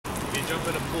jump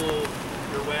in a pool,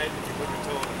 you're wet. If you put your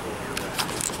toe in the pool, you're wet.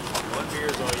 One beer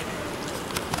is all you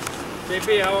need.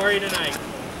 JP, how are you tonight?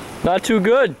 Not too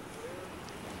good.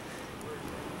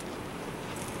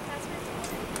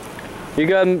 You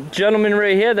got a gentleman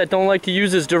right here that don't like to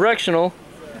use his directional,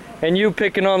 and you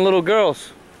picking on little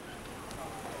girls.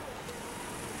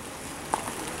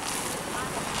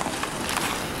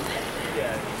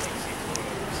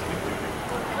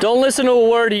 Don't listen to a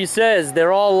word he says.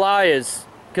 They're all liars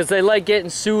because they like getting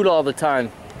sued all the time.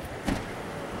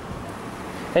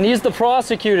 And he's the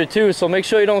prosecutor too, so make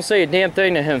sure you don't say a damn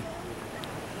thing to him.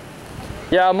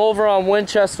 Yeah, I'm over on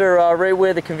Winchester, right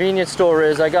where the convenience store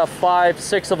is. I got 5,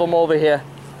 6 of them over here.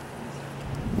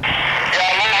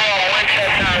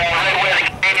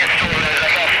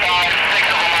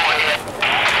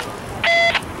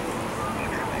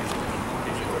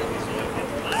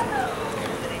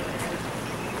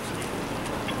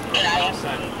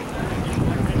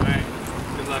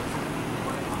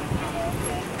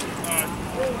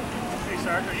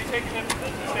 Are you taking them to the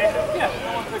station? Yeah,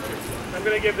 I want pictures. I'm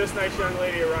going to give this nice young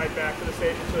lady a ride back to the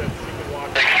station so that she can walk.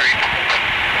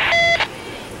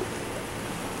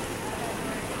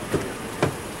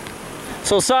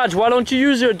 So Sarge, why don't you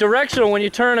use your directional when you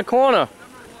turn a corner?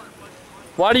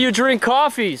 Why do you drink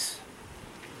coffees?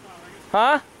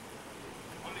 Huh?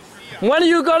 When are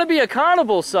you going to be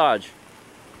accountable, Sarge?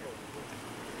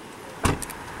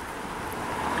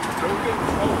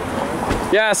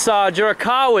 Yeah, Sarge, you're a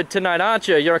coward tonight, aren't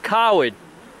you? You're a coward.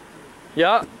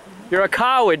 Yeah, you're a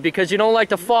coward because you don't like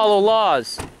to follow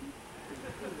laws.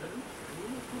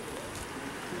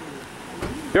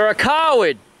 You're a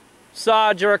coward.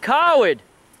 Sarge, you're a coward.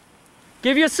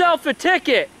 Give yourself a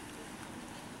ticket.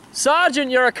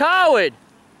 Sergeant, you're a coward.